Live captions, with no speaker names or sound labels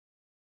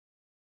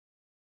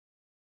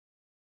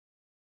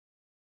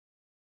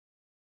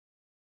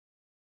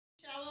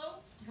Shallow,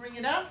 bring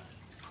it up,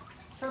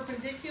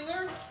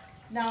 perpendicular.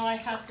 Now I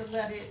have to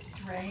let it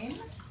drain.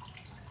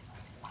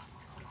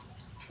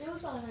 It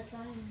was on a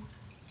diamond.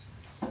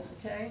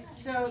 Okay,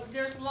 so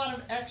there's a lot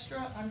of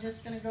extra. I'm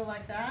just going to go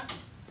like that.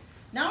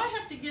 Now I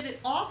have to get it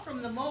off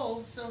from the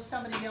mold so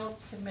somebody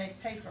else can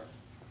make paper.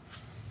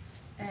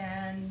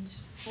 And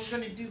we're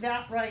going to do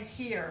that right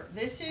here.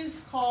 This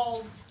is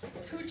called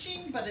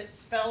couching, but it's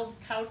spelled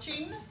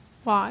couching.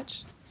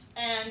 Watch.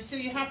 And so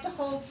you have to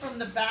hold from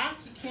the back.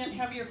 You can't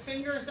have your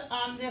fingers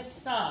on this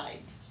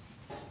side.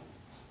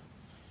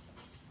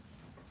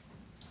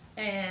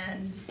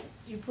 And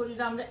you put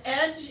it on the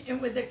edge, and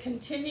with a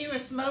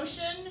continuous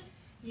motion,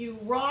 you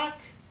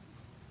rock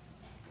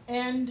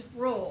and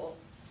roll.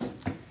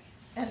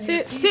 And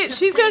Sit.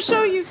 She's going to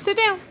show you. Sit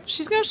down.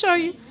 She's going to show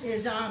you.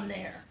 Is on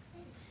there.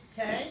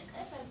 Okay?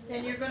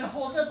 Then you're going to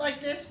hold it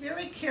like this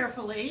very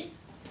carefully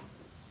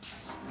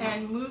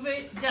and move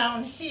it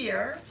down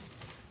here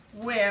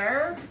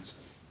where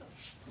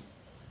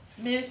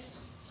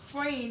Miss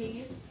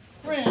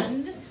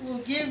Friend will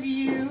give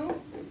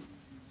you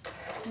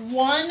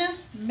 1,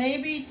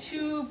 maybe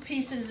 2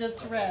 pieces of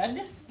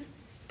thread.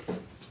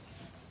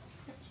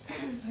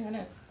 I'm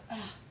gonna,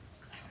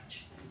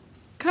 ouch.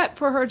 Cut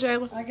for her,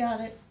 Jayla. I got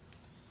it.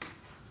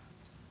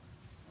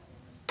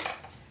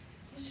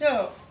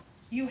 So,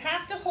 you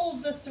have to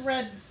hold the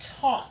thread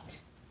taut.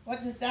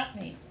 What does that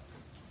mean?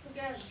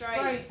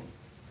 Straight.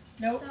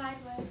 Nope,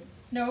 Sideways.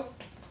 nope,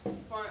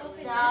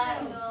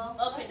 Diagonal.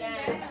 Up and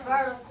down.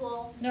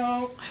 Vertical.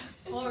 nope.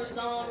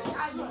 Horizontal.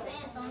 I was saying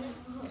something.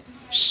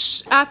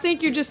 Shh. I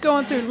think you're just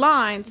going through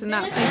lines and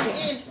not This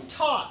thinking. is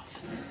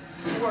taut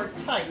or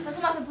tight.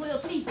 That's not to put your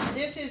teeth.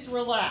 This is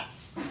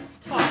relaxed,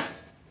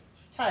 taut,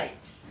 tight.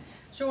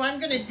 So I'm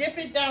going to dip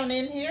it down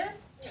in here,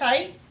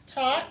 tight,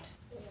 taut,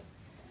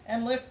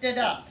 and lift it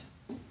up.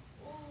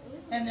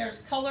 And there's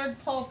colored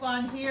pulp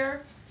on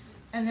here,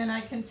 and then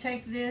I can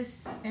take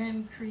this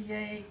and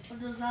create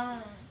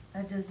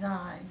a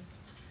design.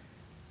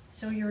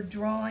 So you're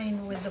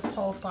drawing with the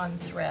pulp on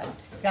thread.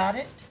 Got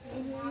it?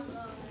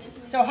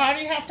 So how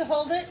do you have to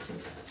hold it?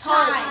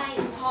 Tight.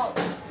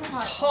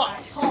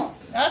 Taut.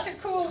 That's a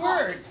cool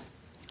word.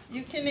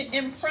 You can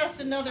impress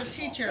another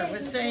teacher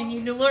with saying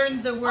you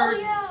learned the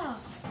word. Yeah.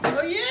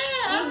 Oh yeah.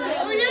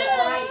 Oh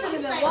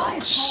yeah.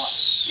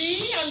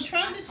 See, I'm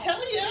trying to tell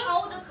you.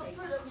 Hold the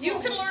computer. You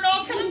can learn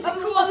all kinds of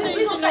cool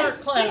things in art You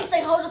can class.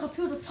 say hold the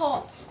computer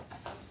taut.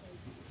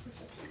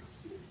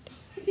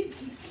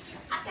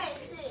 I can't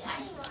see.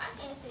 I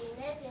can't see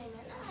nothing,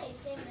 man. I ain't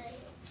seen that.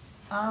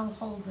 I'll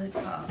hold it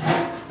up.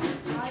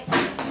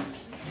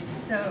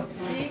 So,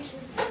 see?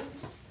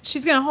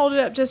 She's going to hold it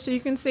up just so you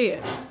can see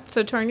it.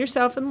 So turn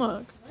yourself and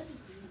look.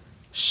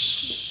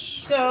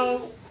 Shh.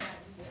 So,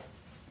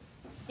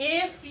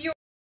 if you're